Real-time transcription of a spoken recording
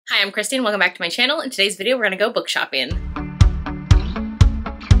Hi, I'm Christy and welcome back to my channel. In today's video, we're gonna go book shopping.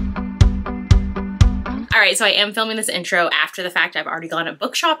 Alright, so I am filming this intro after the fact I've already gone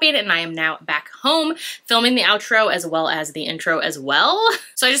book shopping and I am now back home filming the outro as well as the intro as well.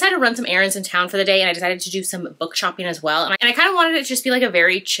 So I just had to run some errands in town for the day and I decided to do some book shopping as well. And I kind of wanted it to just be like a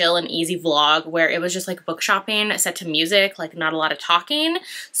very chill and easy vlog where it was just like book shopping set to music, like not a lot of talking.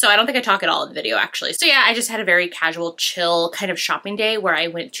 So I don't think I talk at all in the video actually. So yeah, I just had a very casual, chill kind of shopping day where I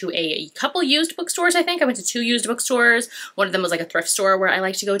went to a couple used bookstores, I think. I went to 2 used bookstores. One of them was like a thrift store where I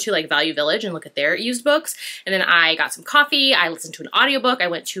like to go to, like Value Village, and look at their used books. And then I got some coffee, I listened to an audiobook, I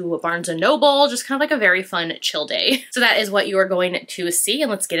went to a Barnes & Noble, just kind of like a very fun chill day. So that is what you are going to see, and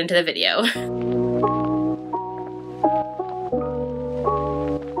let's get into the video.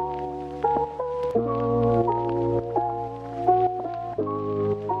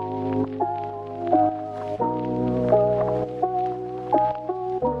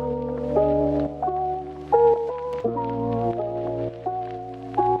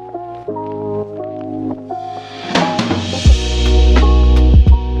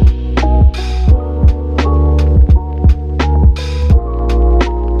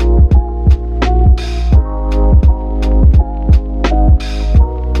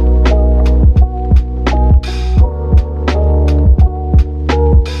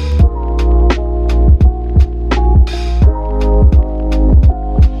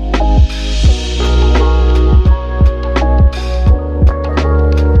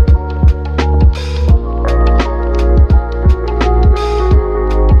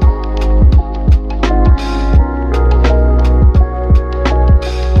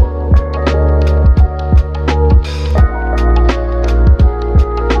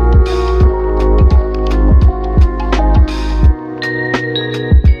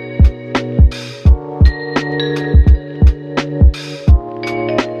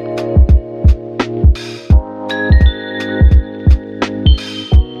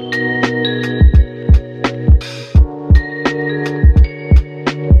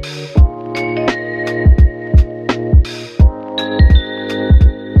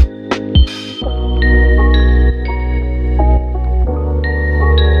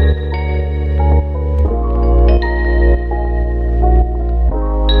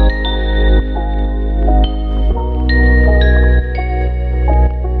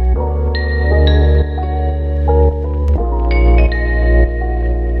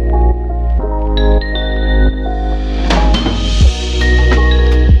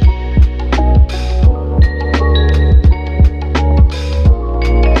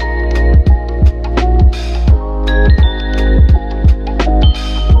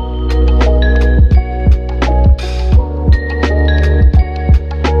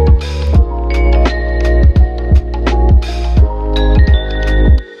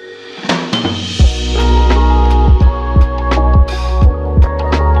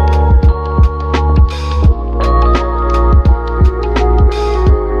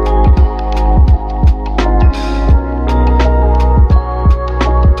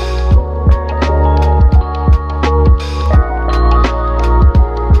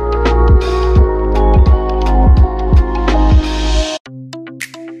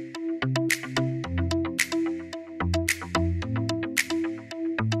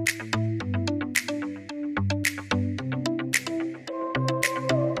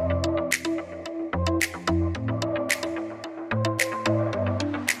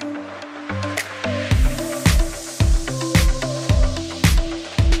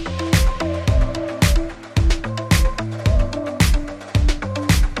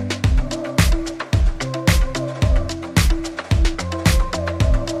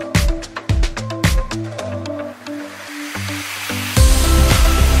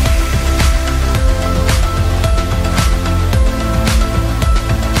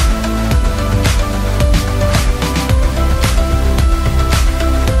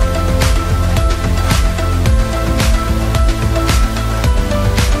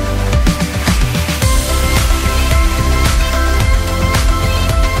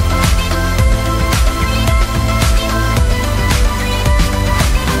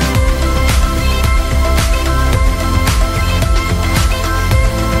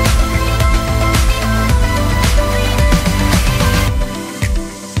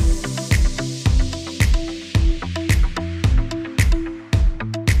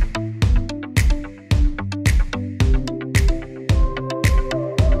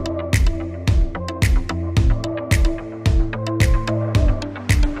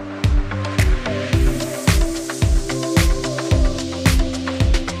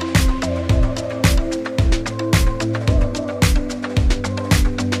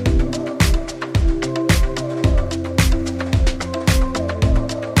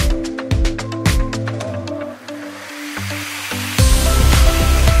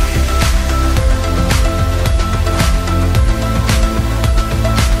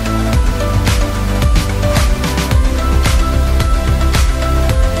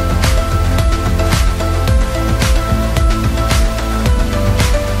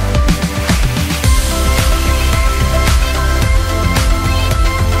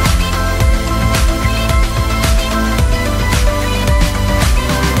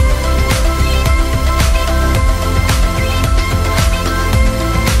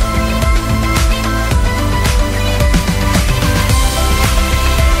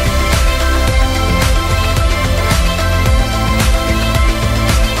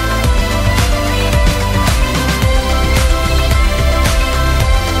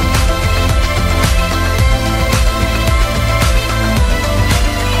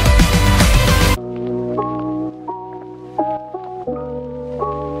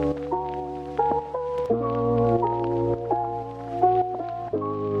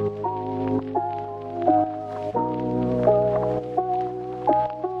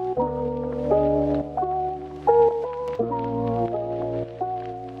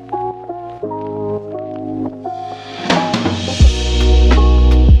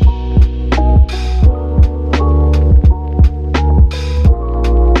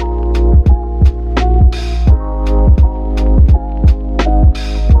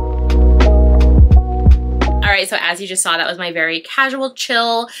 just saw, that was my very casual,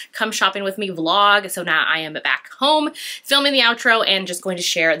 chill, come shopping with me vlog. So now I am back home filming the outro and just going to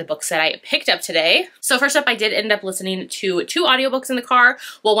share the books that I picked up today. So first up, I did end up listening to 2 audiobooks in the car.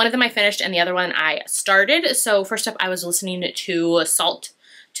 Well, one of them I finished and the other one I started. So first up, I was listening to Salt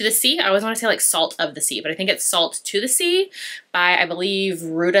to the Sea. I always want to say like Salt of the Sea, but I think it's Salt to the Sea by, I believe,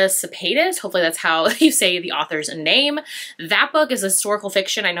 Ruta Sepetys. Hopefully that's how you say the author's name. That book is a historical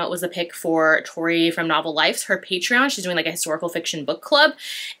fiction. I know it was the pick for Tori from Novel Life's, her Patreon. She's doing like a historical fiction book club.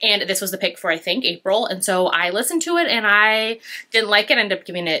 And this was the pick for, I think, April. And so I listened to it and I didn't like it. I ended up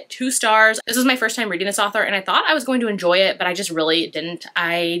giving it 2 stars. This was my first time reading this author and I thought I was going to enjoy it, but I just really didn't.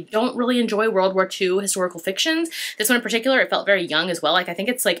 I don't really enjoy World War II historical fictions. This one in particular, it felt very young as well. Like I think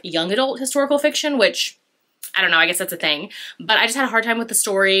it's like young adult historical fiction, which I don't know, I guess that's a thing. But I just had a hard time with the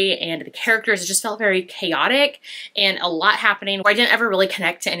story and the characters. It just felt very chaotic and a lot happening where I didn't ever really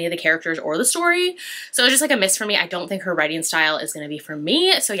connect to any of the characters or the story. So it was just like a miss for me. I don't think her writing style is going to be for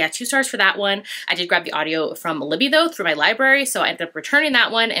me. So yeah, 2 stars for that one. I did grab the audio from Libby though through my library. So I ended up returning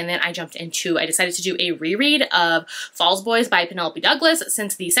that one. And then I decided to do a reread of Falls Boys by Penelope Douglas,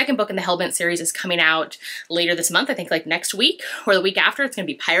 since the second book in the Hellbent series is coming out later this month. I think like next week or the week after. It's going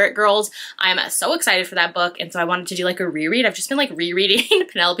to be Pirate Girls. I'm so excited for that book. And so I wanted to do like a reread. I've just been like rereading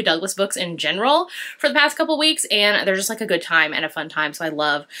Penelope Douglas books in general for the past couple weeks, and they're just like a good time and a fun time. So I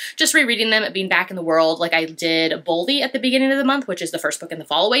love just rereading them, being back in the world. Like I did Boldy at the beginning of the month, which is the first book in the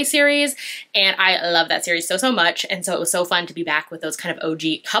Fall Away series. And I love that series so much. And so it was so fun to be back with those kind of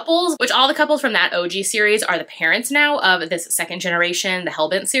OG couples, which all the couples from that OG series are the parents now of this second generation, the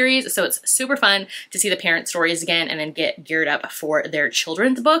Hellbent series. So it's super fun to see the parent stories again and then get geared up for their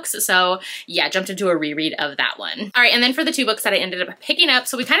children's books. So yeah, jumped into a reread of that one. All right, and then for the 2 books that I ended up picking up,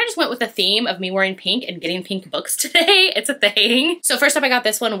 so we kind of just went with the theme of me wearing pink and getting pink books today. It's a thing. So first up, I got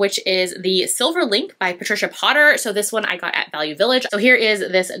this one, which is The Silver Link by Patricia Potter. So this one I got at Value Village. So here is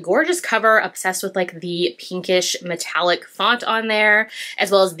this gorgeous cover, obsessed with like the pinkish metallic font on there,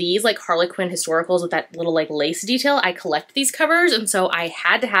 as well as these like Harlequin historicals with that little like lace detail. I collect these covers, and so I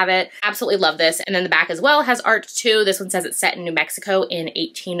had to have it. Absolutely love this. And then the back as well has art too. This one says it's set in New Mexico in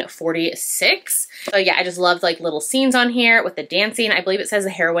 1846. So yeah, I just loved like little scenes on here with the dancing. I believe it says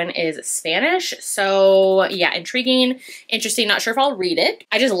the heroine is Spanish. So yeah, intriguing, interesting. Not sure if I'll read it.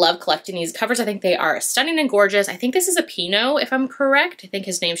 I just love collecting these covers. I think they are stunning and gorgeous. I think this is a Pinot, if I'm correct. I think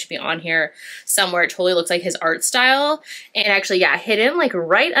his name should be on here somewhere. It totally looks like his art style. And actually, yeah, hidden like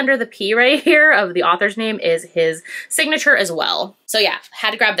right under the P right here of the author's name is his signature as well. So yeah,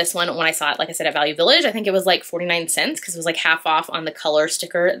 had to grab this one when I saw it, like I said, at Value Village. I think it was like 49 cents because it was like half off on the color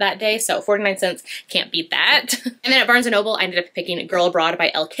sticker that day. So 49 cents, can't beat that. And then at Barnes & Noble, I ended up picking Girl Abroad by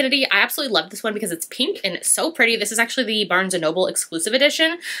Elle Kennedy. I absolutely love this one because it's pink and it's so pretty. This is actually the Barnes & Noble exclusive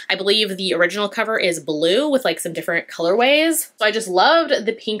edition. I believe the original cover is blue with like some different colorways. So I just loved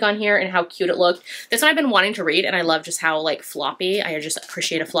the pink on here and how cute it looked. This one I've been wanting to read, and I love just how like floppy, I just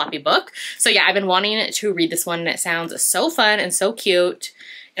appreciate a floppy book. So yeah, I've been wanting to read this one and it sounds so fun and so cute.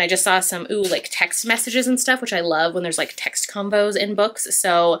 And I just saw some, like text messages and stuff, which I love when there's like text combos in books.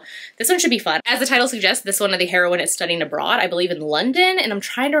 So this one should be fun. As the title suggests, this one of the heroine is studying abroad, I believe in London. And I'm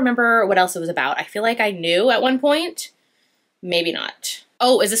trying to remember what else it was about. I feel like I knew at one point. Maybe not.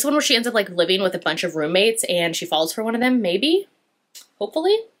 Oh, is this one where she ends up like living with a bunch of roommates and she falls for one of them? Maybe?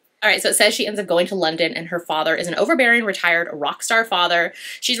 Hopefully? All right, so it says she ends up going to London and her father is an overbearing, retired rock star father.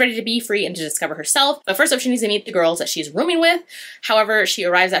 She's ready to be free and to discover herself. But first up, she needs to meet the girls that she's rooming with. However, she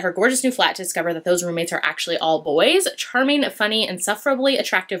arrives at her gorgeous new flat to discover that those roommates are actually all boys. Charming, funny, insufferably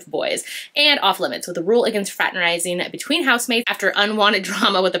attractive boys. And off limits with a rule against fraternizing between housemates after unwanted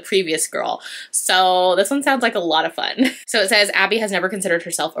drama with a previous girl. So this one sounds like a lot of fun. So it says Abby has never considered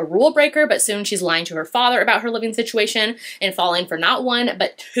herself a rule breaker, but soon she's lying to her father about her living situation and falling for not one,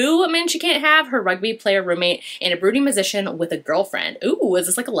 but 2 men she can't have, her rugby player roommate and a brooding musician with a girlfriend. Ooh, is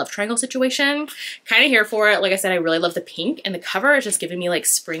this like a love triangle situation? Kind of here for it. Like I said, I really love the pink and the cover is just giving me like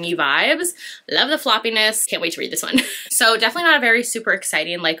springy vibes. Love the floppiness. Can't wait to read this one. So definitely not a very super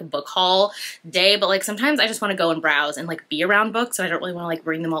exciting like book haul day, but like sometimes I just want to go and browse and like be around books, so I don't really want to like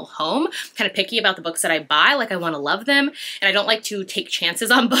bring them all home. Kind of picky about the books that I buy. Like I want to love them and I don't like to take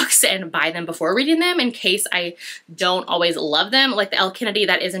chances on books and buy them before reading them in case I don't always love them. Like the Elle Kennedy,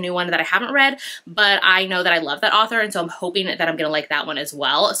 that is a new one that I haven't read, but I know that I love that author, and so I'm hoping that I'm gonna like that one as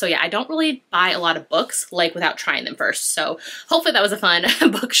well. So yeah, I don't really buy a lot of books like without trying them first. So hopefully that was a fun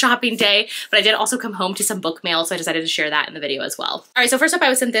book shopping day, but I did also come home to some book mail, so I decided to share that in the video as well. All right, so first up I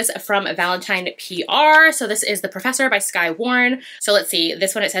was sent this from Valentine PR. So this is The Professor by Skye Warren. So let's see,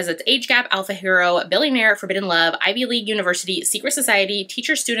 this one it says it's age gap, alpha hero, billionaire, forbidden love, Ivy League University, secret society,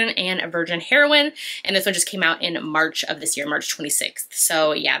 teacher student, and virgin heroine. And this one just came out in March of this year, March 26th.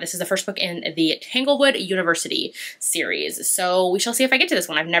 So yeah, this is the first book in the Tanglewood University series. So we shall see if I get to this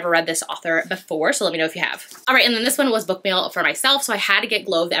one. I've never read this author before, so let me know if you have. All right, and then this one was book mail for myself, so I had to get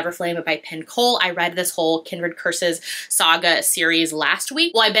Glow of the Everflame by Penn Cole. I read this whole Kindred Curses saga series last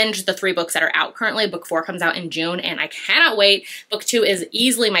week. Well, I binged the 3 books that are out currently. Book 4 comes out in June, and I cannot wait. Book 2 is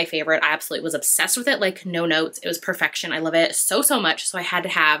easily my favorite. I absolutely was obsessed with it, like no notes. It was perfection. I love it so, so much, so I had to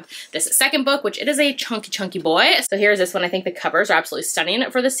have this second book, which it is a chunky boy. So here's this one. I think the covers are absolutely stunning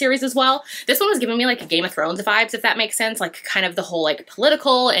for this series as well. This one was giving me like Game of Thrones vibes, if that makes sense, like kind of the whole like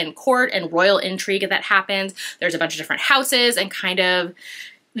political and court and royal intrigue that happens. There's a bunch of different houses and kind of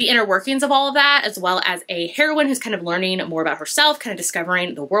the inner workings of all of that, as well as a heroine who's kind of learning more about herself, kind of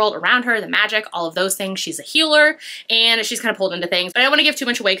discovering the world around her, the magic, all of those things. She's a healer and she's kind of pulled into things, but I don't want to give too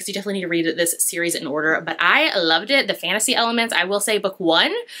much away because you definitely need to read this series in order. But I loved it. The fantasy elements, I will say book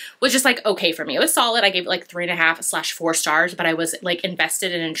 1 was just like okay for me. It was solid. I gave it like 3.5/4 stars, but I was like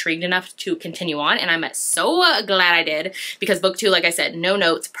invested and intrigued enough to continue on, and I'm so glad I did, because book 2, like I said, no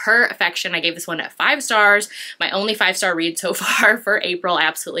notes, perfection. I gave this one 5 stars. My only 5-star read so far for April. I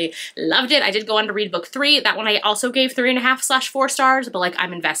absolutely loved it. I did go on to read book 3. That one I also gave 3.5/4 stars, but like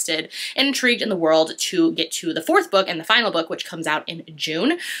I'm invested and intrigued in the world to get to the 4th book and the final book, which comes out in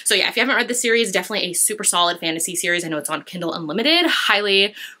June. So yeah, if you haven't read the series, definitely a super solid fantasy series. I know it's on Kindle Unlimited.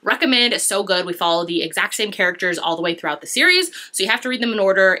 Highly recommend. It's so good. We follow the exact same characters all the way throughout the series, so you have to read them in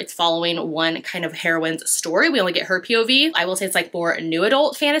order. It's following one kind of heroine's story. We only get her POV. I will say it's like more new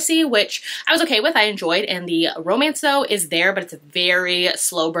adult fantasy, which I was okay with. I enjoyed, and the romance though is there, but it's very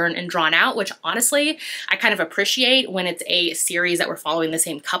slow burn and drawn out, which honestly I kind of appreciate when it's a series that we're following the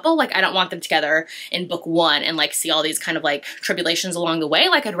same couple. Like I don't want them together in book 1 and like see all these kind of like tribulations along the way.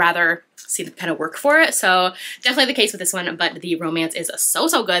 Like I'd rather see them kind of work for it. So definitely the case with this one, but the romance is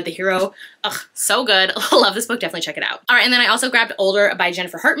so good. The hero, so good. Love this book. Definitely check it out. All right, and then I also grabbed Older by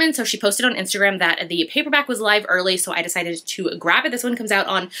Jennifer Hartman. So she posted on Instagram that the paperback was live early, so I decided to grab it. This one comes out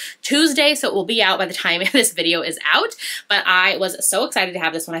on Tuesday, so it will be out by the time this video is out, but I was so excited to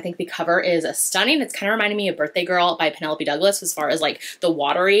have this one. I think the cover is stunning. It's kind of reminding me of Birthday Girl by Penelope Douglas as far as like the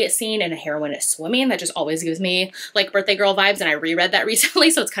watery scene and a heroine swimming. That just always gives me like Birthday Girl vibes, and I reread that recently,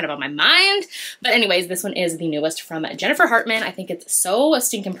 so it's kind of on my mind. But anyways, this one is the newest from Jennifer Hartman. I think it's so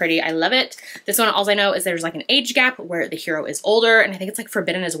stinking pretty. I love it. This one, all I know is there's like an age gap where the hero is older, and I think it's like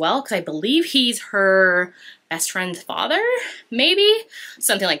forbidden as well, because I believe he's her best friend's father, maybe?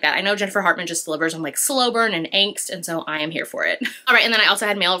 Something like that. I know Jennifer Hartman just delivers on like slow burn and angst, and so I am here for it. All right, and then I also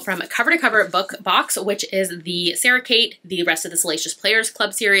had mail from Cover to Cover Book Box, which is the Sarah Kate, the rest of the Salacious Players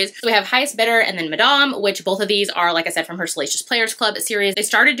Club series. So we have Highest Bidder and then Madame, which both of these are, like I said, from her Salacious Players Club series. They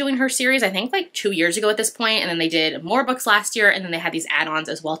started doing her series, I think like 2 years ago at this point, and then they did more books last year, and then they had these add-ons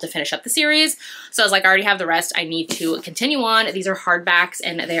as well to finish up the series. So I was like, I already have the rest. I need to continue on. These are hardbacks,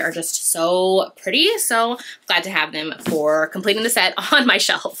 and they are just so pretty. So glad to have them for completing the set on my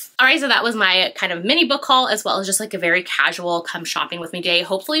shelf. All right, so that was my kind of mini book haul, as well as just like a very casual come shopping with me day.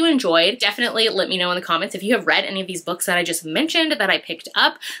 Hopefully you enjoyed. Definitely let me know in the comments if you have read any of these books that I just mentioned that I picked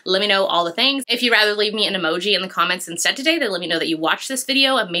up. Let me know all the things. If you'd rather leave me an emoji in the comments instead today, then let me know that you watched this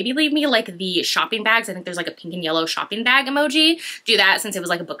video, and maybe leave me like the shopping bags. I think there's like a pink and yellow shopping bag emoji. Do that since it was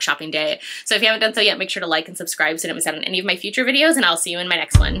like a book shopping day. So if you haven't done so yet, make sure to like and subscribe so you don't miss out on any of my future videos, and I'll see you in my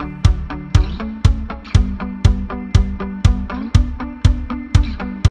next one.